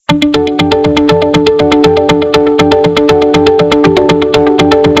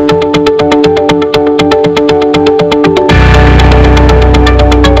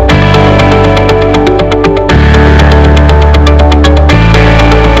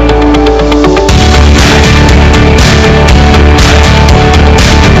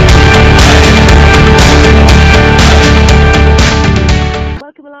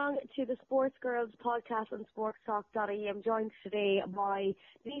podcast on sportstalk.ie. I'm joined today by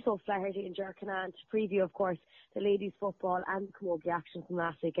Denise O'Flaherty and Ger Canaan to preview, of course, the ladies' football and camogie action from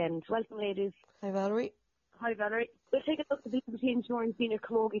last weekend. Welcome, ladies. Hi, Valerie. Hi, Valerie. We'll take a look at the BT Insurance Senior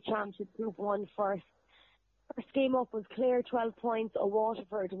Camogie Championship Group 1 first. First game up was Clare 12 points,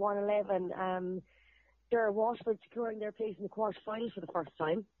 Waterford 111. Waterford securing their place in the quarter-final for the first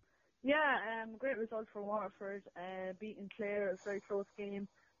time. Yeah, great result for Waterford, beating Clare. It was a very close game.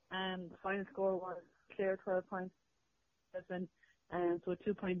 The final score was Clare 12 points, so a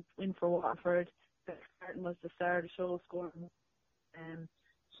 2-point win for Waterford. Starting was the star of the show, scoring.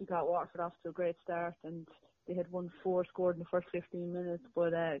 She got Waterford off to a great start, and they had 1-4 scored in the first 15 minutes,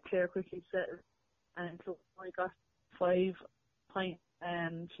 but Clare quickly settled, and so only got 5 points.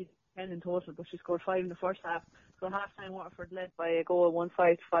 She 10 in total, but she scored 5 in the first half. So half time Waterford led by a goal,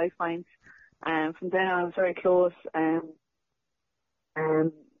 1-5 to 5 points. From then on it was very close. It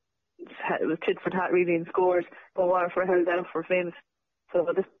was tit for tat really in scores, but Waterford held out for famous. So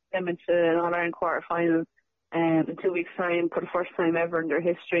this them into an All-Ireland quarter-final in 2 weeks' time for the first time ever in their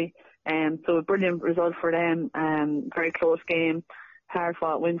history. So a brilliant result for them. Very close game,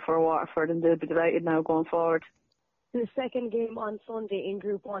 hard-fought win for Waterford, and they'll be delighted now going forward. The second game on Sunday in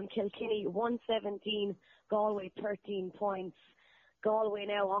Group 1, Kilkenny 117, Galway 13 points. Galway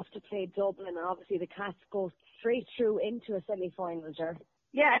now off to play Dublin, and obviously the Cats go straight through into a semi-final, Ger.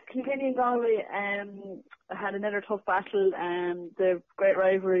 Yeah, Kilkenny and Galway had another tough battle. The great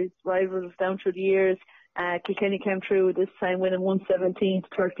rivals down through the years. Kilkenny came through this time winning 117 to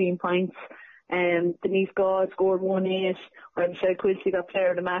 13 points. Denise Gaw scored 1-8, while Michelle Quilty got player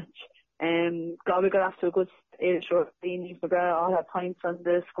of the match. Galway got off to a good stage. Eve McGrath all had points on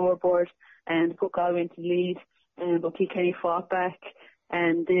the scoreboard and put Galway into the lead. But Kilkenny fought back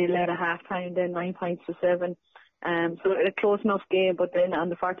and they led at half time, then 9 points to 7. So a close enough game, but then on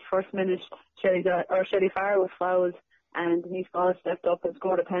the 41st minute, Shelley Farr was fouled and Denise Gaw stepped up and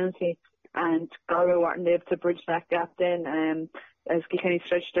scored a penalty, and Galway weren't able to bridge that gap then as Kilkenny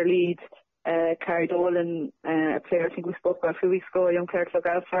stretched their lead. Carrie Dolan, a player I think we spoke about a few weeks ago, a young player to look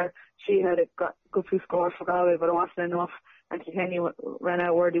out for. She had got a good few scores for Galway, but it wasn't enough. And Kilkenny ran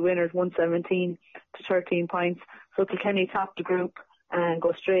out worthy winners, 117 to 13 points. So Kilkenny topped the group and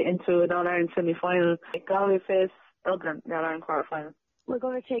go straight into an All-Ireland semi-final. Galway face Dublin in the All-Ireland quarter-final. We're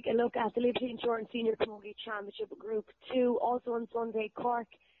going to take a look at the Liberty Insurance Senior Camogie Championship Group 2, also on Sunday. Cork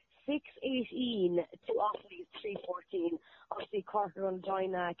 6-18 to Offaly's 3-14. Obviously, Cork are going to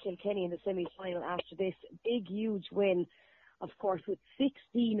join Kilkenny in the semi-final after this big, huge win, of course, with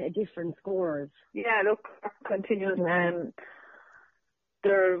 16 different scorers. Yeah, look, continuing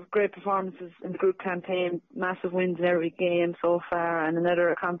their great performances in the group campaign, massive wins in every game so far, and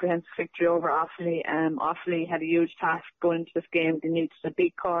another comprehensive victory over Offaly. Offaly had a huge task going into this game. They needed to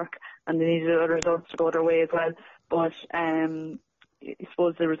beat Cork, and they needed other results to go their way as well. But I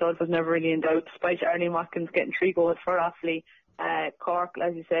suppose the result was never really in doubt, despite Arlene Watkins getting 3 goals for Offaly. Cork,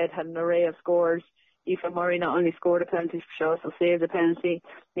 as you said, had an array of scores. Aoife Murray not only scored a penalty, she also saved a penalty.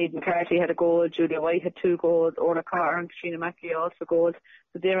 Niamh McCarthy had a goal, Julia White had 2 goals, Orla Carter and Katrina Mackie also goals.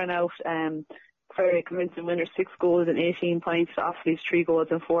 So they ran out very convincing winners, 6 goals and 18 points to Offaly's 3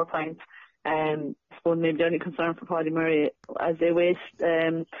 goals and 4 points. I suppose maybe the only concern for Paddy Murray as they wait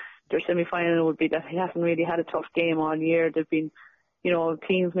their semi-final would be that he hasn't really had a tough game all year. They've been,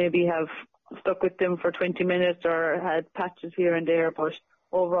 teams maybe have stuck with them for 20 minutes or had patches here and there, but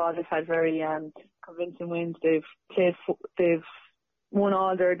overall they've had very convincing wins. They've won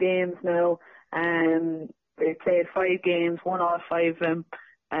all their games now, and they played 5 games, won all 5 of them,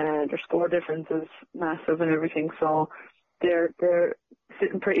 and their score difference is massive and everything. So they're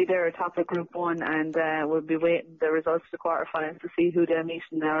sitting pretty there atop of Group 1, and we'll be waiting the results of the quarterfinals to see who they'll meet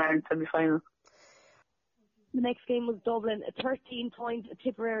in the Ireland semi-final. The next game was Dublin, 13 points,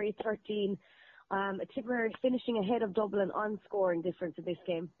 Tipperary 13. Tipperary finishing ahead of Dublin on scoring difference in this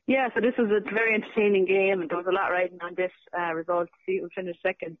game. Yeah, so this was a very entertaining game, and there was a lot riding on this result. See, we finished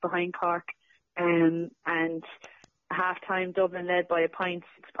second behind Cork, and half-time Dublin led by a point,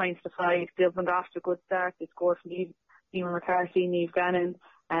 6 points to 5. Dublin got off to a good start. They scored from Eamon McCarthy, Niamh Gannon,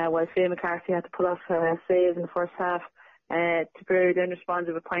 while Faye McCarthy had to pull off her save in the first half. Tipperary then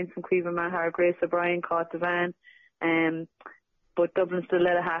responded with points from Caoimhe Maher, Grace O'Brien caught the van. But Dublin still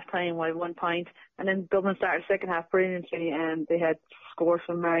led at half-time by 1 point. And then Dublin started the second half brilliantly, and they had scores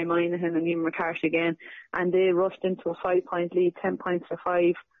from Mary Moynihan and Eamon McCarthy again. And they rushed into a 5-point lead, 10 points to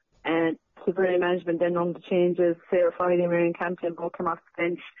 5. And Tipperary management then rung the changes. Sarah Friday and Miriam Campion both came off the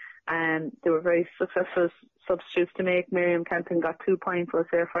bench, and they were very successful substitutes to make. Miriam Campion got 2 points, while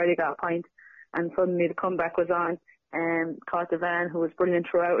Sarah Friday got a point. And suddenly the comeback was on. Carter Van, who was brilliant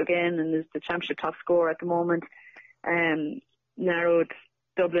throughout again and is the championship top scorer at the moment, narrowed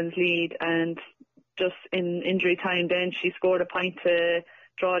Dublin's lead, and just in injury time then she scored a point to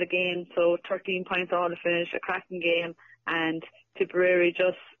draw the game, so 13 points all to finish, a cracking game, and Tipperary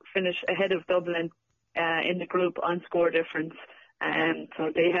just finished ahead of Dublin in the group on score difference.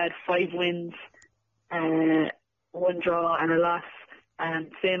 So they had 5 wins, 1 draw and a loss,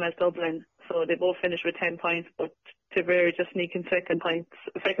 same as Dublin. So they both finished with 10 points, but Tipperary just sneaking second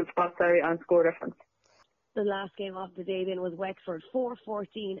spot on score difference. The last game of the day then was Wexford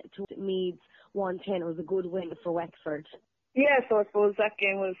 4-14 to Meads 1-10. It was a good win for Wexford. Yeah, so I suppose that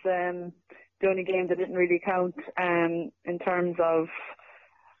game was the only game that didn't really count in terms of,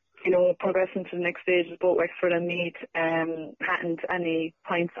 progressing to the next stage. Both Wexford and Meath hadn't any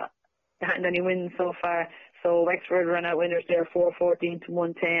points, hadn't any wins so far. So Wexford ran out winners there 4-14 to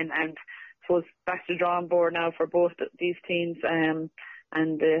 1-10, and so it's back to the drawing board now for both these teams, and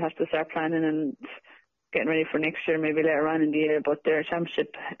they have to start planning and getting ready for next year, maybe later on in the year. But their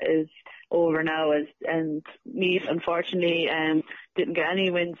championship is over now, and Meath unfortunately didn't get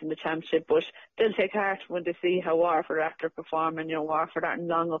any wins in the championship, but they'll take heart when they see how Waterford are after performing. Waterford aren't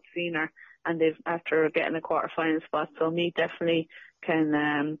long up senior, and they've after getting a quarter-final spot, so Meath definitely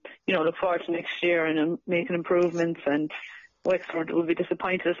can look forward to next year and making improvements. And Wexford will be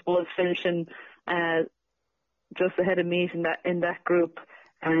disappointed, I suppose, finishing just ahead of Meath in that group,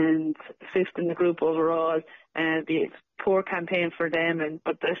 and 5th in the group overall. Be a poor campaign for them,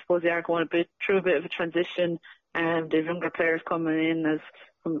 but I suppose they are going through a bit of a transition, and they've younger players coming in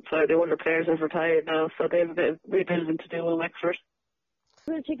the older players have retired now, so they have a bit of rebuilding to do in Wexford.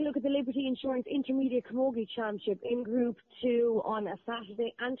 We're going to take a look at the Liberty Insurance Intermediate Camogie Championship in Group 2 on a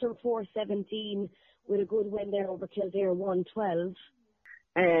Saturday. Antrim 4-17 with a good win there over Kildare 1-12.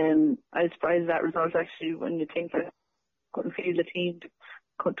 I was surprised at that result, actually, when you think that couldn't feel the team to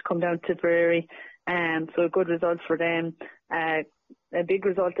come down to Tipperary. So a good result for them. A big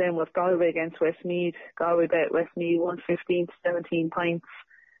result then was Galway against Westmeath. Galway bet Westmeath 115 to 17 points.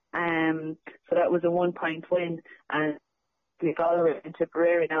 So that was a 1-point win. And the Galway and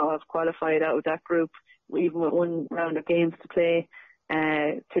Tipperary now have qualified out of that group, even with 1 round of games to play.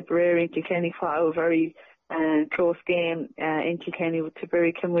 Tipperary and Kilkenny fought out a very close game in Kilkenny, with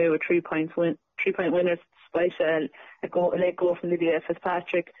Tipperary came away with 3-point winners despite a late goal from Lydia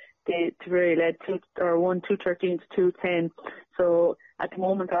Fitzpatrick. Tipperary won 2-13 to 2-10. So at the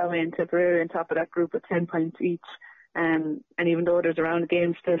moment, Galway and Tipperary on top of that group with 10 points each. And even though there's a round of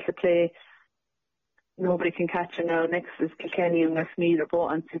games still to play, nobody can catch it now. Next is Kilkenny and Westmeath are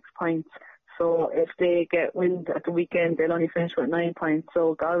both on 6 points. So if they get wind at the weekend, they'll only finish with 9 points.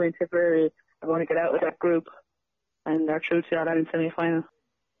 So Galway and Tipperary are going to get out of that group, and they're through to the All-Ireland semi-final.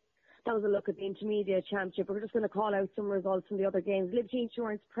 That was a look at the Intermediate Championship. We're just going to call out some results from the other games. Liberty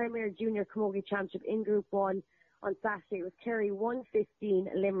Insurance Premier Junior Camogie Championship in Group 1 on Saturday. It was Kerry 115,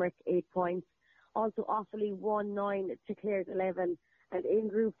 Limerick 8 points. Also Offaly 1-9 to Clare's 11. And in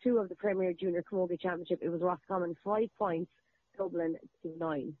Group 2 of the Premier Junior Camogie Championship, it was Roscommon 5 points, Dublin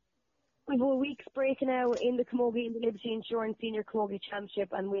 2-9. We've a week's break now in the Camogie and the Liberty Insurance Senior Camogie Championship,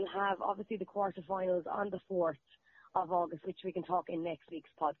 and we'll have obviously the quarterfinals on the 4th of August, which we can talk in next week's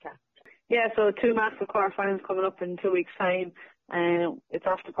podcast. Yeah, so 2 massive quarterfinals coming up in 2 weeks' time. It's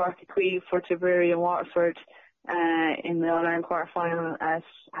off to Páirc Uí Chaoimh for Tipperary and Waterford in the All-Ireland quarterfinal at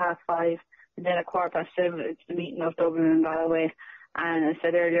 5:30, and then at 7:15 it's the meeting of Dublin and Galway. And I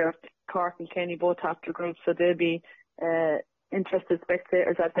said earlier, Cork and Kenny both top the group, so they'll be interested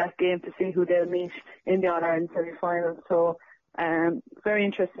spectators at that game to see who they'll meet in the All-Ireland semi-final. So very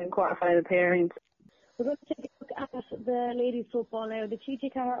interesting quarterfinal pairings. We're going to take a look at the ladies' football now. The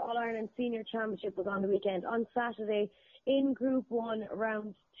TT Car All-Ireland Senior Championship was on the weekend. On Saturday, in Group 1,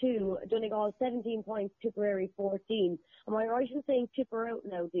 Round 2, Donegal 17 points, Tipperary 14. Am I right in saying Tipper out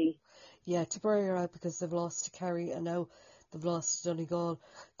now, Dee? Yeah, Tipperary are out because they've lost to Kerry and now they've lost to Donegal.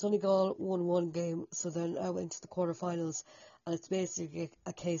 Donegal won 1 game, so they're now into the quarterfinals, and it's basically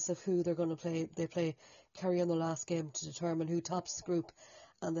a case of who they're going to play. They play Kerry on the last game to determine who tops the group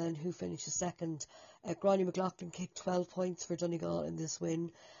and then who finishes second. Gráinne McLaughlin kicked 12 points for Donegal in this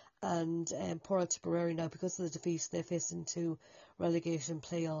win, and poor old Tipperary now, because of the defeat, they face into relegation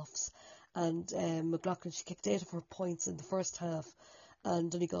playoffs. And McLaughlin, she kicked 8 of her points in the first half,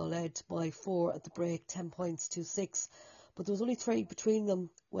 and Donegal led by 4 at the break, 10 points to 6. But there was only 3 between them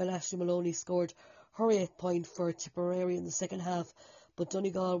when Ashley Maloney scored her 8th point for Tipperary in the second half, but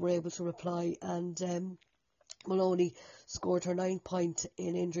Donegal were able to reply, and Maloney scored her 9th point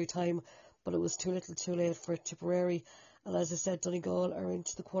in injury time, but it was too little too late for Tipperary. And as I said, Donegal are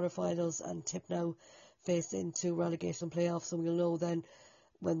into the quarterfinals, and Tip now face into relegation playoffs, and we'll know then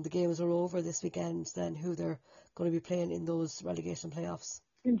when the games are over this weekend then who they're going to be playing in those relegation playoffs.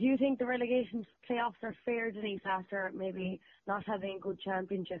 And do you think the relegation playoffs are fair, Denise, after maybe not having a good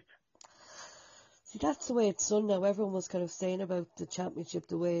championship? See, that's the way it's done now. Everyone was kind of saying about the championship,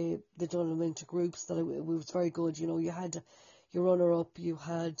 the way they done them into groups, that it was very good. You know, you had your runner-up, you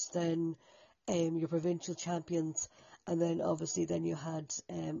had then your provincial champions, and then obviously then you had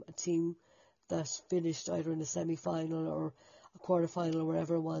a team that finished either in the semi-final or a quarter-final or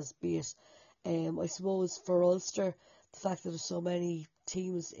wherever it was, be it. I suppose for Ulster, the fact that there's so many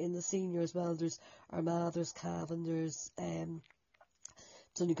teams in the senior as well, there's Armagh, there's Cavan, there's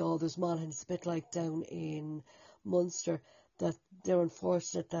Donegal, there's Monaghan. It's a bit like down in Munster, that they're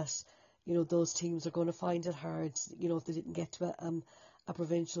unfortunate that, you know, those teams are going to find it hard, you know, if they didn't get to a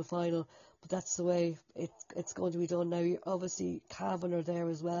provincial final. But that's the way it's going to be done now. Obviously, Cavan are there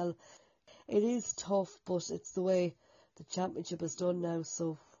as well. It is tough, but it's the way the championship is done now,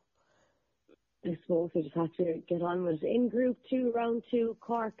 so I suppose we just have to get on with it. In Group 2, Round 2,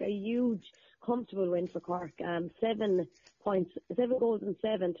 Cork, a huge, comfortable win for Cork. 7 goals and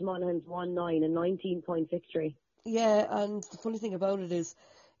 7 to Monaghan's 1-9, a 19-point victory. Yeah, and the funny thing about it is,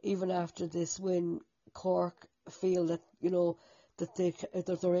 even after this win, Cork feel that, you know, that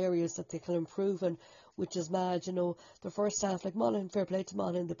there are areas that they can improve in, which is mad. You know, the first half, like Monaghan, fair play to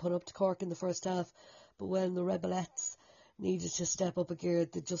Monaghan, they put up to Cork in the first half, but when the Rebelettes needed to step up a gear,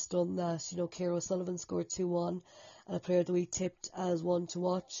 they just done that. You know, Ciara O'Sullivan scored 2-1, and a player that we tipped as one to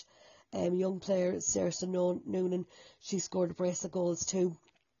watch. Young player Sarah Noonan, she scored a brace of goals too.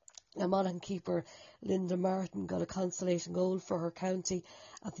 And Monaghan keeper Linda Martin got a consolation goal for her county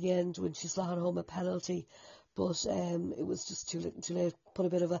at the end when she slotted home a penalty, but it was just too late. Put a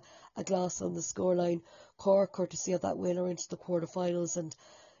bit of a gloss on the scoreline. Cork, courtesy of that winner, into the quarterfinals, and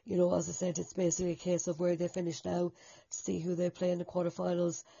you know, as I said, it's basically a case of where they finish now to see who they play in the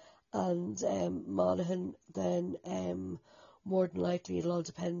quarterfinals. And Monaghan then, more than likely, it all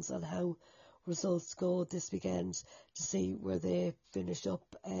depends on how results go this weekend to see where they finish up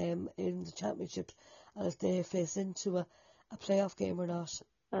in the championship and if they face into a playoff game or not.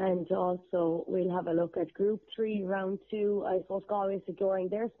 And also, we'll have a look at Group 3, Round 2. I suppose Galway securing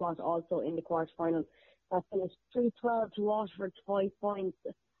their spot also in the quarterfinals. That finished 3-12 to Waterford, 5 points.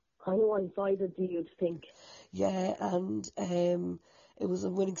 Kind of one-sided, do you think? Yeah, and it was a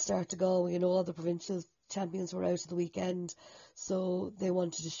winning start to Galway. You know, all the provincial champions were out at the weekend, so they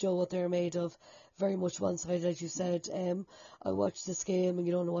wanted to show what they're made of. Very much one-sided, as you said. I watched this game,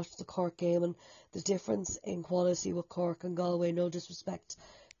 and I watched the Cork game, and the difference in quality with Cork and Galway, no disrespect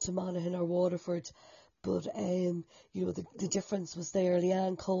to Monaghan or Waterford, but you know, the difference was there.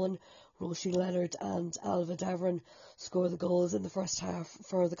 Leanne Cohen, Roisin Leonard and Alva Davern scored the goals in the first half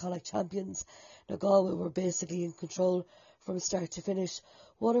for the Connacht champions. Now Galway were basically in control from start to finish.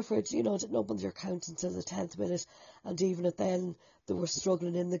 Waterford, you know, didn't open their account until the 10th minute, and even at then they were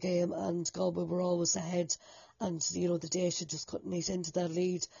struggling in the game, and Galway were always ahead, and you know, the Dacia just couldn't eat into that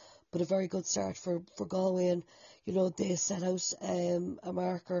lead. But a very good start for Galway, and you know, they set out a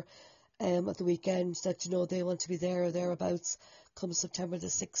marker at the weekend that, you know, they want to be there or thereabouts come September the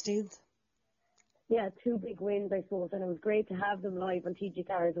 16th. Yeah, 2 big wins, I suppose, and it was great to have them live on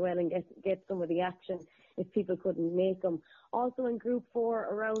TG4 as well and get some of the action if people couldn't make them. Also in Group 4,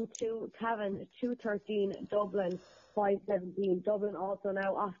 Round 2, Cavan 2-13, Dublin 5-17. Dublin also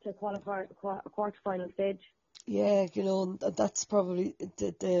now off to quarter-final stage. Yeah, you know, that's probably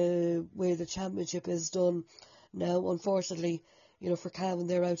the way the championship is done now. Unfortunately, you know, for Cavan,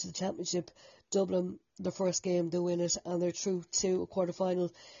 they're out of the championship. Dublin, the first game, they win it, and they're through to a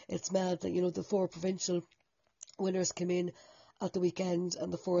quarter-final. It's mad that, you know, the 4 provincial winners came in at the weekend,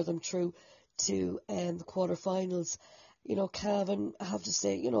 and the 4 of them through to the quarter-finals. You know, Cavan, I have to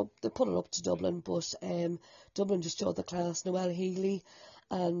say, you know, they put it up to Dublin, but Dublin just showed the class. Noelle Healy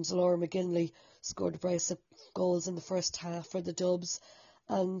and Laura McGinley scored a brace of goals in the first half for the Dubs.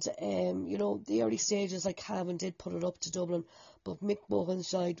 And, you know, the early stages, like Cavan did put it up to Dublin, but Mick Bohan's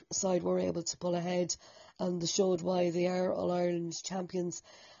side were able to pull ahead, and they showed why they are All-Ireland champions.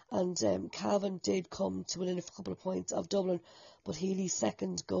 And Cavan did come to within a couple of points of Dublin, but Healy's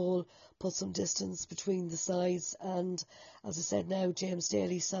second goal put some distance between the sides. And as I said now, James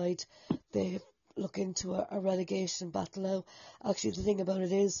Daly's side, they look into a relegation battle now. Actually, the thing about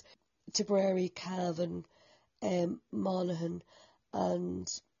it is, Tipperary, Cavan, Monaghan and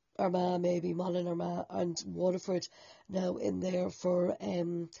Armagh, maybe Monaghan, Armagh and Waterford now in there for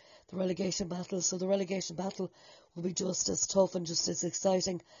the relegation battle. So the relegation battle will be just as tough and just as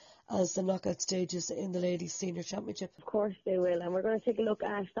exciting as the knockout stages in the Ladies Senior Championship. Of course they will, and we're going to take a look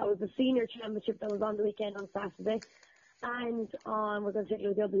at, that was the Senior Championship that was on the weekend on Saturday, and we're going to take a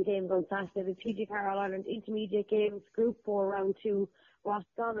look at the other games on Saturday, the TG Carroll Ireland Intermediate Games, Group 4, Round 2,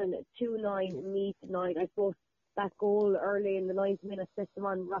 Roscommon 2-9, Meath 9. I suppose that goal early in the 9th minute set them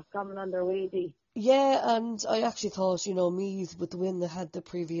on Roscommon on their way, Dee. Yeah, and I actually thought, Meath, with the win they had the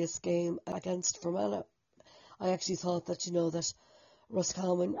previous game against Fermanagh, I actually thought that, that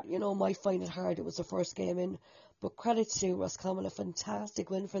Roscommon, might find it hard. It was their first game in. But credit to Roscommon, a fantastic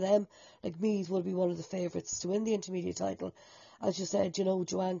win for them. Like, Meath will be one of the favourites to win the intermediate title. As you said,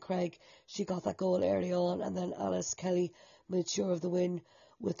 Joanne Craig, she got that goal early on, and then Alice Kelly made sure of the win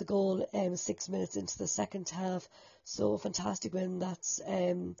with the goal 6 minutes into the second half. So a fantastic win. That's,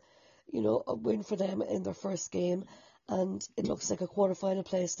 a win for them in their first game. And it looks like a quarter-final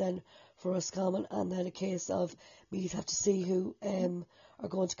place then for Roscommon, and then a case of Meath have to see who are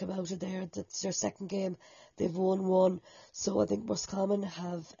going to come out of there. That's their second game. They've won one. So I think Roscommon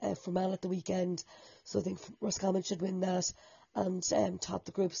have Fermanagh at the weekend. So I think Roscommon should win that and top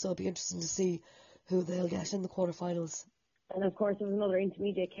the group. So it'll be interesting to see who they'll get in the quarter-finals. And of course, there was another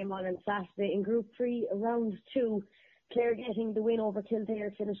intermediate came on Saturday in Group 3, Round 2. Clare getting the win over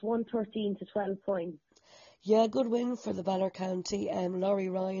Kildare, finished 113 to 12 points. Yeah, good win for the Banner County. Laurie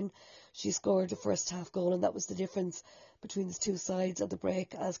Ryan, she scored the first half goal, and that was the difference between the two sides at the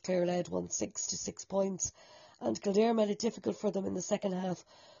break, as Clare led 1-6 to 6 points. And Kildare made it difficult for them in the second half,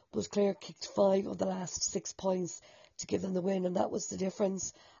 but Clare kicked 5 of the last 6 points to give them the win, and that was the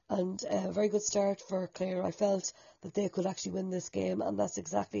difference. And a very good start for Clare. I felt that they could actually win this game, and that's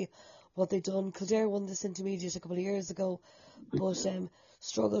exactly what they've done. Kildare won this intermediate a couple of years ago, but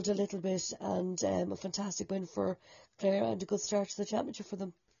struggled a little bit, and a fantastic win for Clare and a good start to the championship for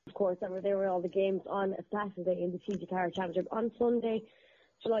them. Of course, there were all the games on Saturday in the TG Carroll Championship. On Sunday,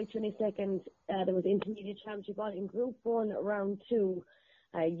 July 22nd, there was the Intermediate Championship on in Group 1, Round 2.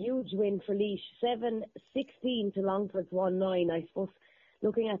 A huge win for Laois, 7-16 to Longford's 1-9. I suppose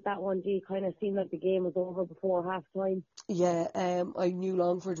looking at that one, it kind of seemed like the game was over before half time. Yeah, I knew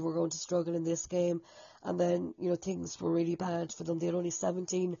Longford were going to struggle in this game, and then, things were really bad for them. They had only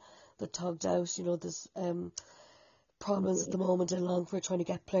 17 that topped out. There's problems at the moment in Longford trying to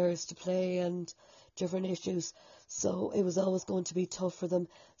get players to play and different issues. So it was always going to be tough for them.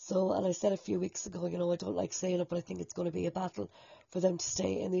 So, and I said a few weeks ago, I don't like saying it, but I think it's going to be a battle for them to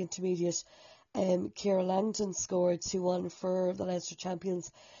stay in the intermediate. Ciara Langton scored 2-1 for the Leinster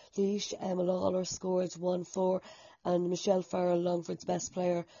champions. Laois, Emma Lawler scored 1-4, and Michelle Farrell, Longford's best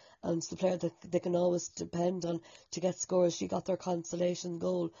player, and the player that they can always depend on to get scores. She got their consolation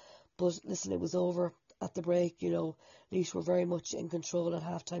goal, but listen, it was over at the break. Laois were very much in control at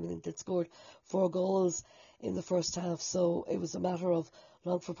half time. I think they'd scored 4 goals in the first half, so it was a matter of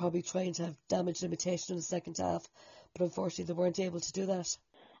Longford probably trying to have damage limitation in the second half, but unfortunately they weren't able to do that.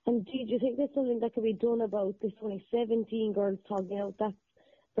 And do you think there's something that could be done about this? Only 17 girls togging out. That's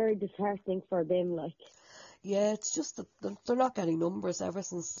very disheartening for them, like. Yeah, it's just that they're not getting numbers ever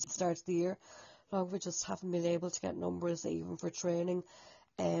since the start of the year. Longford just haven't been able to get numbers even for training.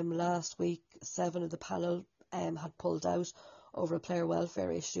 Last week, 7 of the panel had pulled out over a player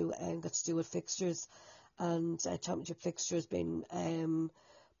welfare issue and got to do with fixtures, and championship fixtures been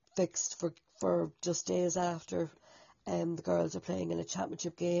fixed for just days after the girls are playing in a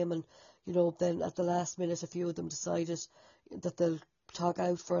championship game, and then at the last minute a few of them decided that they'll tog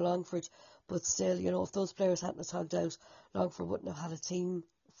out for Longford. But still, if those players hadn't togged out, Longford wouldn't have had a team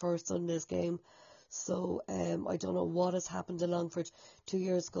for Sunday's game. So I don't know what has happened in Longford. 2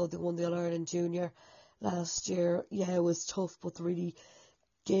 years ago they won the All-Ireland Junior. Last year, it was tough, but really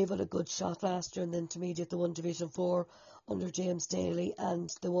gave it a good shot last year in the intermediate. They won Division 4 under James Daly,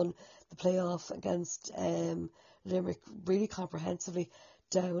 and they won the playoff against Limerick really comprehensively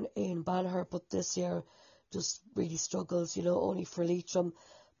down in Banagher. But this year just really struggles, only for Leitrim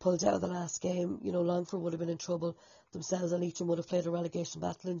pulled out of the last game. Longford would have been in trouble themselves, and Leitrim would have played a relegation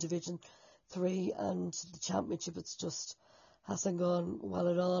battle in Division 3, and the championship, it's just hasn't gone well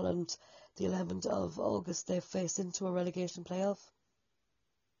at all, and the 11th of August they face into a relegation playoff.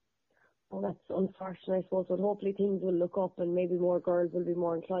 Oh, that's unfortunate, I suppose, but hopefully things will look up and maybe more girls will be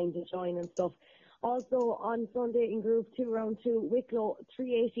more inclined to join and stuff. Also on Sunday in Group 2, Round 2, Wicklow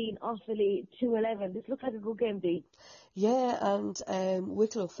 3-18, Offaly 2-11. This looked like a good game, Dee. Yeah, and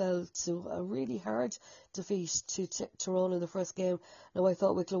Wicklow fell to a really hard defeat to Tyrone in the first game. Now, I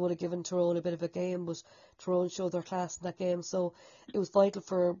thought Wicklow would have given Tyrone a bit of a game, but Tyrone showed their class in that game. So it was vital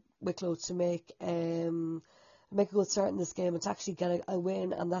for Wicklow to make make a good start in this game and to actually get a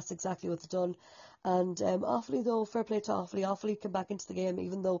win, and that's exactly what they've done. And Offaly, though, fair play to Offaly. Offaly came back into the game,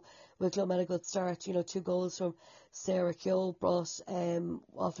 even though Wicklow made a good start. 2 goals from Sarah Keogh brought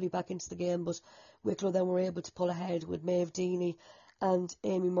Offaly back into the game, but Wicklow then were able to pull ahead with Maeve Deeney and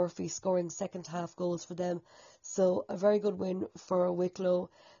Amy Murphy scoring second half goals for them. So a very good win for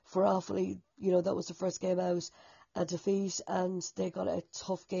Wicklow. For Offaly, that was the first game out, a defeat, and they got a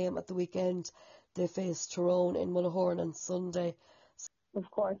tough game at the weekend. They faced Tyrone in Mullahoran on Sunday. Of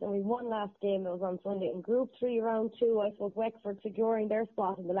course, and we won last game. It was on Sunday in Group 3, Round 2. I suppose Wexford securing their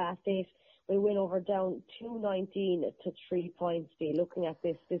spot in the last 8. We win over Down 219 to 3 points. Looking at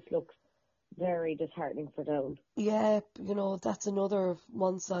this looks very disheartening for Down. Yeah, that's another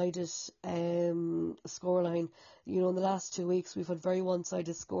one-sided scoreline. In the last 2 weeks we've had very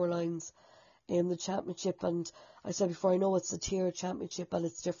one-sided scorelines in the championship, and I said before, I know it's a tiered championship and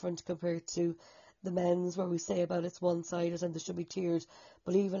it's different compared to the men's, where we say about it's one-sided and there should be tiered,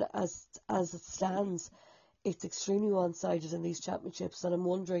 but even as it stands, it's extremely one-sided in these championships, and I'm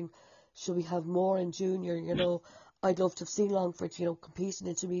wondering, should we have more in junior? I'd love to have seen Longford, compete in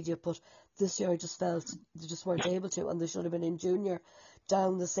intermediate, but this year I just felt they just weren't able to, and they should have been in junior.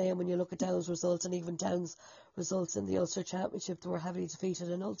 Down the same, when you look at Down's results, and even Down's results in the Ulster Championship, they were heavily defeated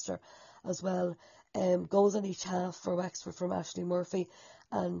in Ulster as well. Goals on each half for Wexford from Ashley Murphy,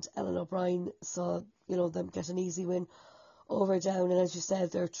 and Ellen O'Brien saw, them get an easy win over Down, and as you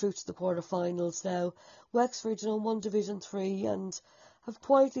said, they're through to the quarter-finals now. Wexford, won Division 3 and have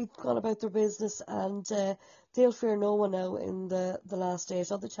quietly gone about their business, and they'll fear no one now in the last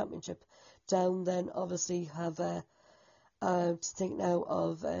 8 of the championship. Down then obviously have to think now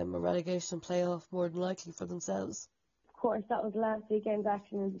of a relegation playoff, more than likely, for themselves. Of course, that was last weekend's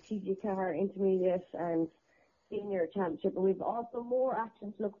action in the TG Car Intermediate and Senior Championship, and we've also more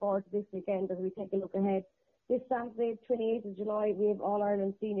action to look forward to this weekend as we take a look ahead. This Saturday, 28th of July, we have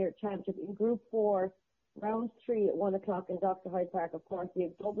All-Ireland Senior Championship in Group 4, Round 3 at 1 o'clock in Dr. Hyde Park. Of course, we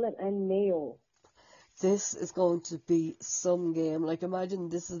have Dublin and Mayo. This is going to be some game. Imagine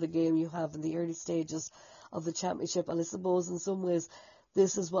this is the game you have in the early stages of the championship, and I suppose in some ways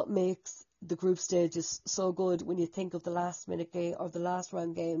this is what makes the group stages so good, when you think of the last minute game or the last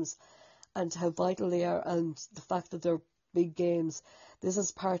round games and how vital they are, and the fact that they're big games. This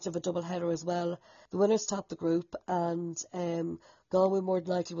is part of a double header as well. The winners top the group, and Galway more than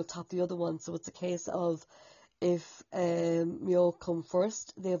likely will top the other one. So it's a case of, if Mayo come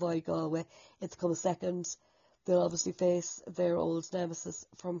first, they avoid Galway. If they come second, they'll obviously face their old nemesis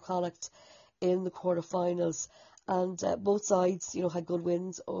from Connacht in the quarterfinals. And both sides, had good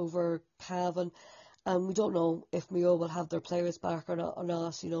wins over Cavan. And we don't know if Mayo will have their players back or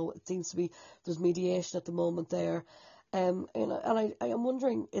not. It seems to be there's mediation at the moment there. And I am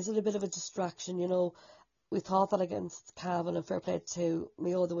wondering, is it a bit of a distraction? We thought that against Cavan, and fair play to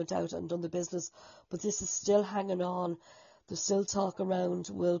Mayo, they went out and done the business, but this is still hanging on. There's still talk around,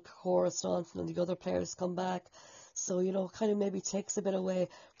 will Cora Staunton and the other players come back? So, kind of maybe takes a bit away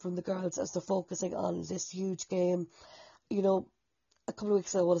from the girls as they're focusing on this huge game. A couple of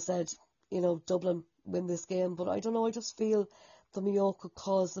weeks ago I would have said, Dublin win this game, but I don't know, I just feel the Mayo could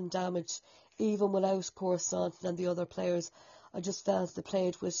cause them damage, even without Cora Staunton and the other players. I just felt they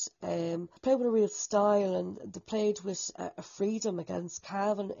played with a real style, and they played with a freedom against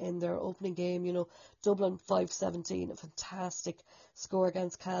Cavan in their opening game. Dublin 5-17, a fantastic score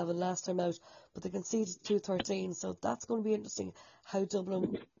against Cavan last time out, but they conceded 2-13, so that's going to be interesting how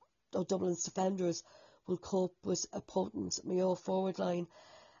Dublin's defenders will cope with a potent Mayo forward line.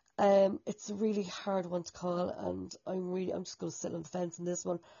 It's a really hard one to call, and I'm just going to sit on the fence in this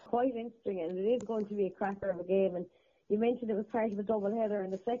one. Quite interesting, and it is going to be a cracker of a game. And you mentioned it was part of a double header,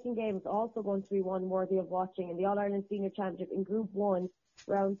 and the second game is also going to be one worthy of watching. In the All-Ireland Senior Championship in Group 1,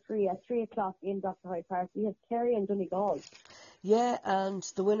 Round 3 at 3 o'clock in Dr. Hyde Park, we have Kerry and Donegal. Yeah, and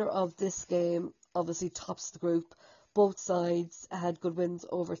the winner of this game obviously tops the group. Both sides had good wins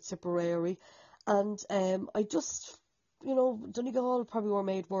over Tipperary, and I just, Donegal probably were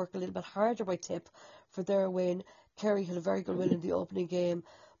made work a little bit harder by Tip for their win. Kerry had a very good win in the opening game,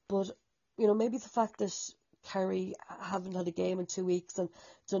 but maybe the fact that Kerry haven't had a game in 2 weeks, and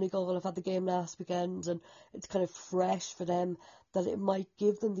Donegal will have had the game last weekend, and it's kind of fresh for them, that it might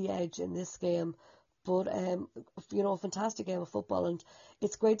give them the edge in this game. But a fantastic game of football, and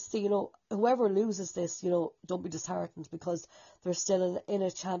it's great to see, whoever loses this, don't be disheartened, because they're still in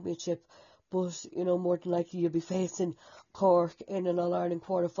a championship. But more than likely you'll be facing Cork in an All-Ireland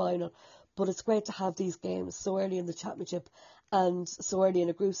quarter-final. But it's great to have these games so early in the championship and so early in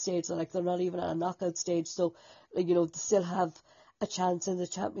a group stage, they're not even at a knockout stage, so they still have a chance in the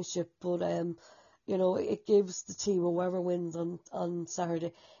championship. But You know, it gives the team, whoever wins on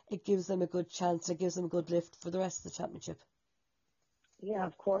Saturday, it gives them a good chance, it gives them a good lift for the rest of the championship. Yeah,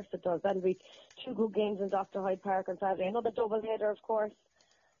 of course it does. That'll be two good games in Dr. Hyde Park on Saturday. Another double header, of course.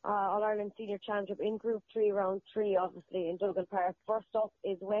 All-Ireland Senior Championship in Group 3, Round 3, obviously, in Duggan Park. First up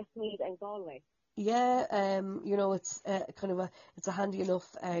is Westmeath and Galway. Yeah, you know, it's it's a handy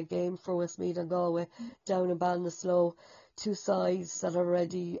enough game for Westmeath and Galway down in Ballinasloe. Two sides that are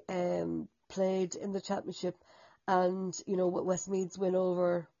already played in the championship, and you know, with Westmeath's win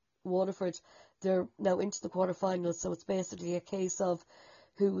over Waterford, they're now into the quarterfinals. So it's basically a case of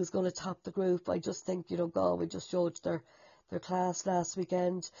who is going to top the group. I just think, you know, Galway just showed their class last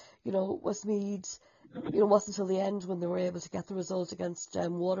weekend. You know, Westmeath, you know, wasn't until the end when they were able to get the result against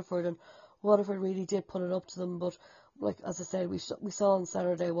Waterford, and Waterford really did put it up to them. But like as I said, we saw on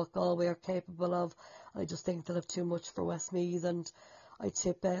Saturday what Galway are capable of. I just think they'll have too much for Westmeath, and I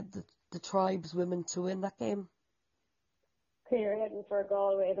tip the Tribes women to win that game. Okay, you're heading for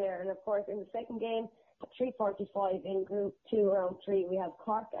Galway there. And of course, in the second game, at 3:45 in Group 2, Round 3, we have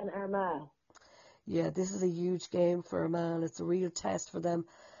Cork and Armagh. Yeah, this is a huge game for Armagh. It's a real test for them.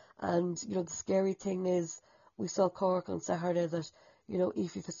 And, you know, the scary thing is, we saw Cork on Saturday that, you know,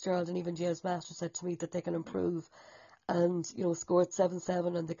 Aoife Fitzgerald and even James Master said to me that they can improve. And, you know, scored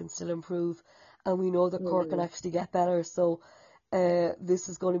 7-7 and they can still improve. And we know that Cork can actually get better. So, this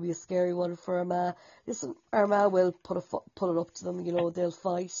is going to be a scary one for Armagh. Listen, Armagh will put it up to them, you know, they'll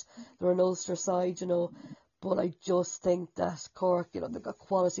fight. They're an Ulster side, you know. But I just think that Cork, you know, they've got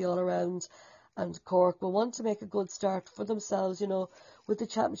quality all around. And Cork will want to make a good start for themselves, you know, with the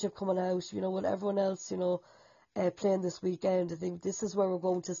championship coming out, you know, with everyone else, you know, playing this weekend. I think this is where we're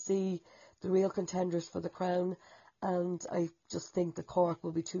going to see the real contenders for the crown. And I just think the Cork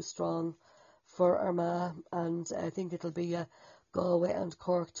will be too strong for Armagh. And I think it'll be Galway and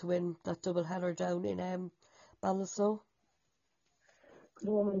Cork to win that double header down in Ballinasloe. Good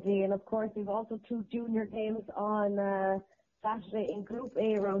woman, Dee. And of course, we've also two junior games on Saturday in Group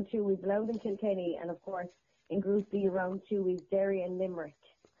A, Round 2, we've Louth and Kilkenny, and of course in Group B, Round 2, we've Derry and Limerick.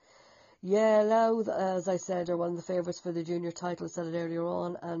 Yeah, Louth, as I said, are one of the favourites for the junior title, said it earlier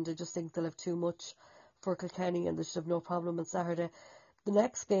on, and I just think they'll have too much for Kilkenny and they should have no problem on Saturday. The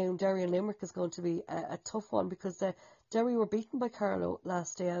next game, Derry and Limerick, is going to be a tough one because Derry were beaten by Carlow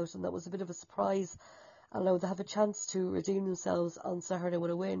last day out, and that was a bit of a surprise. And now they have a chance to redeem themselves on Saturday with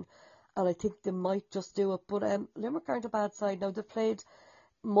a win. And I think they might just do it. But Limerick aren't a bad side. Now, they've played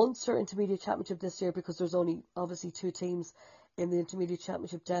Munster Intermediate Championship this year because there's only obviously two teams in the Intermediate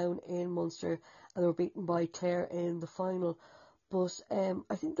Championship down in Munster, and they were beaten by Clare in the final. But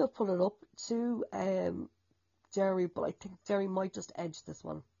I think they'll pull it up to Derry, but I think Derry might just edge this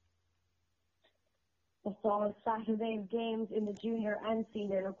one. That's all Saturday's games in the junior and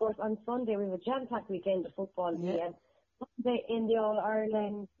senior. And of course, on Sunday, we have a jam-packed weekend of football. Yeah. Sunday in the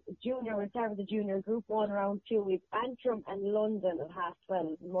All-Ireland Junior, we'll start with the Junior Group 1, Round 2. We've Antrim and London at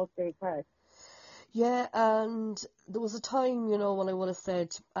 12:30 in Musgrave Park. Yeah, and there was a time, you know, when I would have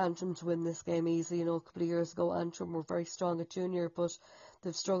said Antrim to win this game easily. You know, a couple of years ago, Antrim were very strong at junior, but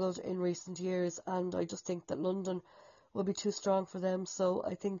they've struggled in recent years, and I just think that London will be too strong for them. So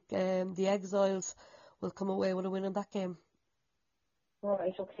I think the Exiles will come away with a win in that game.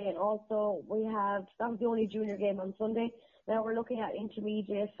 Right, okay. And also, that was the only junior game on Sunday. Now we're looking at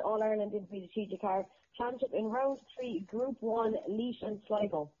intermediate, All-Ireland Intermediate TG4 Championship in Round 3, Group 1, Laois and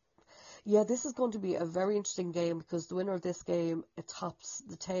Sligo. Yeah, this is going to be a very interesting game because the winner of this game, it tops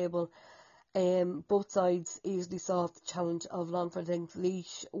the table. Both sides easily saw the challenge of Longford. I think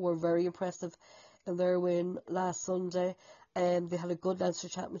Laois were very impressive in their win last Sunday. They had a good Leinster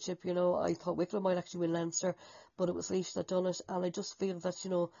Championship, you know. I thought Wicklow might actually win Leinster, but it was Laois that done it. And I just feel that,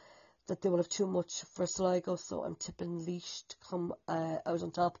 you know, that they will have too much for Sligo, so I'm tipping Laois to come out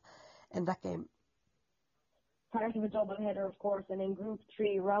on top in that game. Part of a double header, of course, and in Group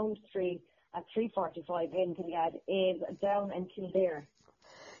 3, Round 3, at 3:45 in Kilgad is Down and Kildare.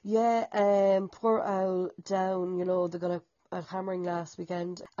 Yeah, poor Owl Down, you know, they're going to at hammering last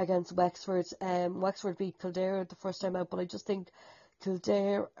weekend against Wexford. Wexford beat Kildare the first time out, but I just think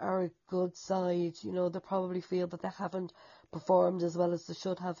Kildare are a good side. You know, they probably feel that they haven't performed as well as they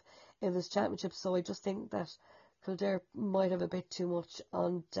should have in this championship, so I just think that Kildare might have a bit too much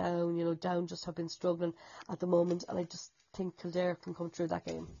on Down. You know, Down just have been struggling at the moment, and I just think Kildare can come through that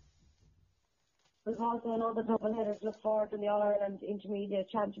game. We've also another double header to look forward to the All-Ireland Intermediate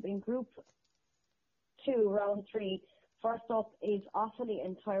Championship in Group 2, Round 3. First up is Offaly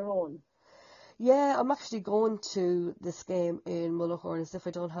and Tyrone. Yeah, I'm actually going to this game in Mullaghorn, as if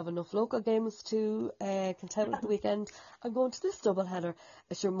I don't have enough local games to contend with the weekend. I'm going to this double header.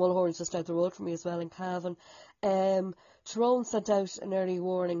 Sure, Mullaghorn's just out the road from me as well in Cavan. Tyrone sent out an early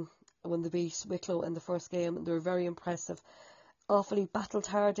warning when they beat Wicklow in the first game. They were very impressive. Offaly battled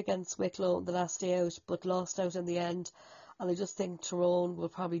hard against Wicklow the last day out, but lost out in the end. And I just think Tyrone will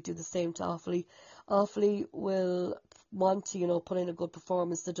probably do the same to Offaly. Offaly will want to, put in a good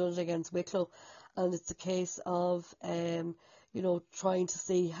performance. They done it against Wicklow, and it's a case of, trying to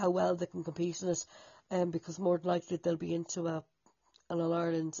see how well they can compete in it, because more than likely they'll be into an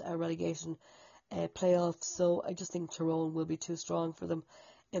All-Ireland relegation playoff. So I just think Tyrone will be too strong for them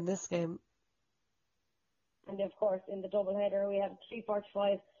in this game. And of course, in the double header, we have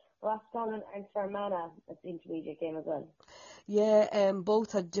 3:45. Roscommon and Fermanagh at the intermediate game as well. Yeah,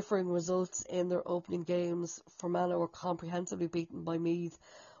 both had differing results in their opening games. Fermanagh were comprehensively beaten by Meath,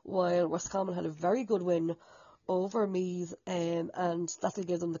 while Roscommon had a very good win over Meath, and that'll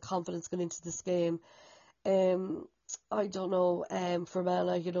give them the confidence going into this game. I don't know,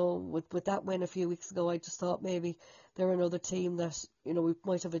 Fermanagh, with that win a few weeks ago, I just thought maybe they're another team that, we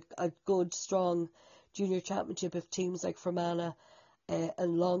might have a good, strong junior championship if teams like Fermanagh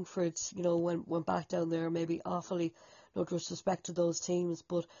and Longford, went back down there, maybe Offaly, no disrespect to those teams,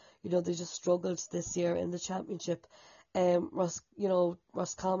 but, they just struggled this year in the championship.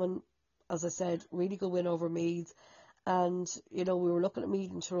 Roscommon, as I said, really good win over Meath, and, we were looking at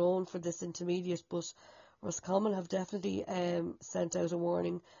Meath and Tyrone for this intermediate, but Roscommon have definitely sent out a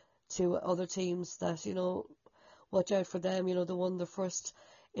warning to other teams that, watch out for them. They won their first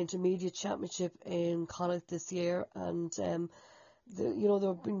intermediate championship in Connacht this year, and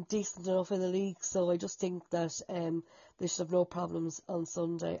they've been decent enough in the league, so I just think that they should have no problems on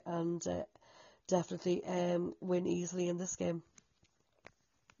Sunday and definitely win easily in this game.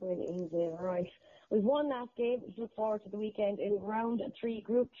 Win easily, right. We've won that game. We look forward to the weekend in round 3,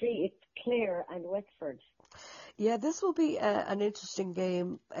 Group 3. It's Clare and Wexford. Yeah, this will be an interesting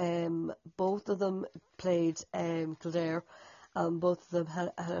game. Both of them played Kildare, and both of them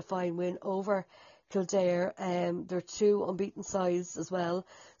had a fine win over Kildare. They're two unbeaten sides as well,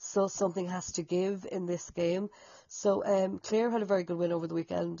 so something has to give in this game. So Clare had a very good win over the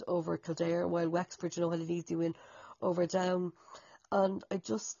weekend over Kildare, while Wexford, had an easy win over Down. And I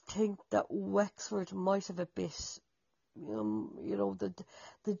just think that Wexford might have a bit,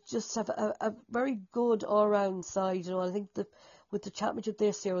 they just have a very good all-round side. I think that with the championship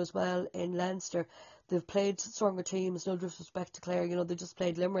this year as well in Leinster, they've played stronger teams, no disrespect to Clare, they just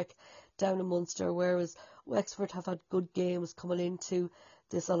played Limerick down in Munster, whereas Wexford have had good games coming into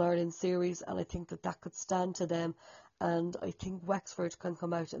this All-Ireland series, and I think that could stand to them, and I think Wexford can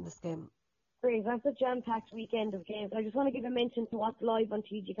come out in this game. Great, that's a jam-packed weekend of games. I just want to give a mention to what's live on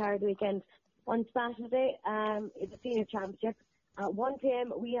TG Car the weekend. On Saturday, it's a senior championship. At 1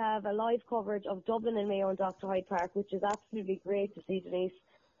 p.m, we have a live coverage of Dublin and Mayo and Dr. Hyde Park, which is absolutely great to see, Denise.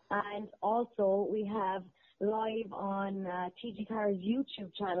 And also, we have live on TG Car's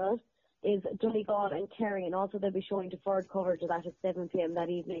YouTube channel is Donegal and Kerry, and also they'll be showing deferred coverage of that at 7 p.m. that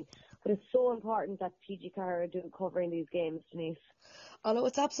evening. But it's so important that TG Car are covering these games, Denise. I know,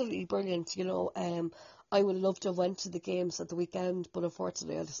 it's absolutely brilliant. I would love to have went to the games at the weekend, but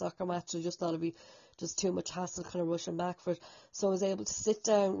unfortunately I had a soccer match. I just thought it'd be just too much hassle kind of rushing back for it. So I was able to sit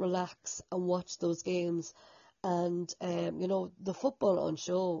down, relax and watch those games. And, the football on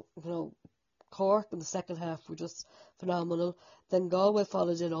show, Cork in the second half were just phenomenal. Then Galway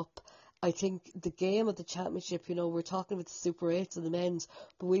followed it up. I think the game of the championship, we're talking about the Super 8s and the men's,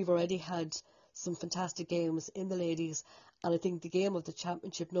 but we've already had some fantastic games in the ladies. And I think the game of the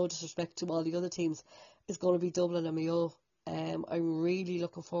championship, no disrespect to all the other teams, is going to be Dublin and Mayo. I'm really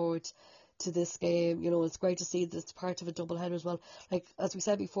looking forward to this game. It's great to see that it's part of a double header as well. Like, as we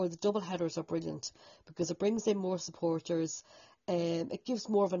said before, the double headers are brilliant because it brings in more supporters. It gives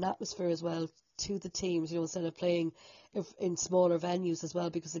more of an atmosphere as well to the teams, instead of playing in smaller venues as well,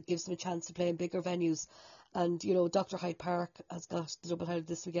 because it gives them a chance to play in bigger venues. And, Dr. Hyde Park has got the double header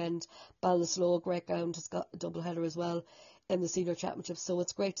this weekend. Ballinasloe, Great Ground has got a double header as well in the senior championship. So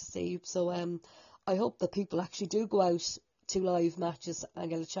it's great to see. So I hope that people actually do go out to live matches and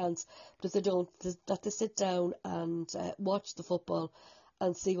get a chance. But if they don't, that they sit down and watch the football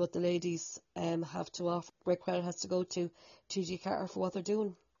and see what the ladies have to offer. Great credit has to go to TG Carter for what they're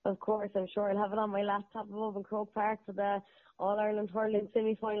doing. Of course, I'm sure I'll have it on my laptop above in Croke Park for the All-Ireland hurling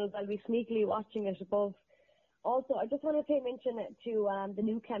semi-finals. I'll be sneakily watching it above. Also, I just want to pay mention to the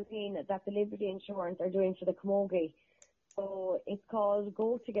new campaign that the Liberty Insurance are doing for the Camogie. So it's called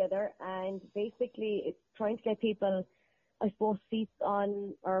Go Together, and basically it's trying to get people I suppose, seats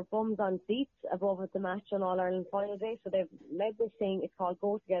on, or bums on seats above at the match on All Ireland final day. So they've led this thing. It's called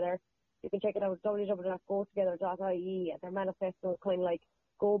Go Together. You can check it out at www.gotogether.ie. Their manifesto is kind of like,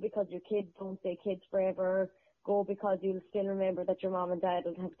 go because your kids don't stay kids forever. Go because you'll still remember that your mom and dad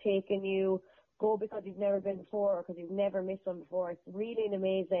will have taken you. Go because you've never been before or because you've never missed one before. It's really an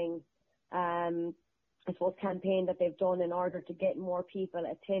amazing, I suppose, campaign that they've done in order to get more people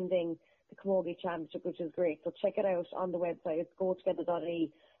attending the Camogie Championship, which is great. So check it out on the website. It's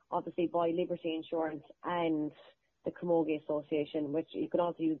gotogether.ie, obviously by Liberty Insurance and the Camogie Association, which you can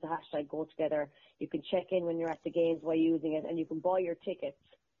also use the hashtag GoTogether. You can check in when you're at the games by using it, and you can buy your tickets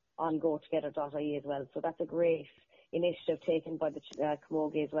on gotogether.ie as well. So that's a great initiative taken by the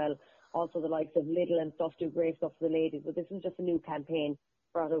Camogie as well. Also the likes of Lidl and stuff do great stuff for the ladies, but this is just a new campaign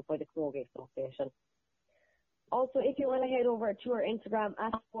brought out by the Camogie Association. Also, if you want to head over to our Instagram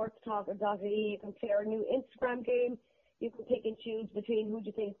at sportstalk.ie, you can play our new Instagram game. You can pick and choose between who do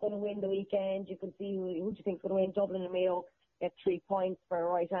you think is going to win the weekend. You can see who do you think is going to win. Dublin and Mayo get 3 points for a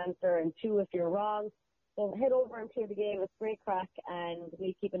right answer and 2 if you're wrong. So head over and play the game. It's great crack, and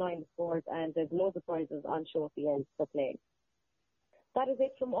we'll keep an eye on the scores, and there's loads of prizes on show at the end for playing. That is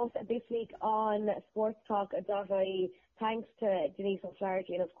it from us this week on sportstalk.ie. Thanks to Denise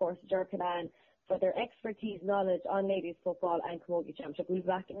O'Flaherty and, of course, Ger Canan for their expertise, knowledge on ladies football and Camogie Championship. We'll be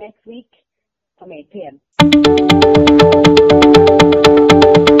back next week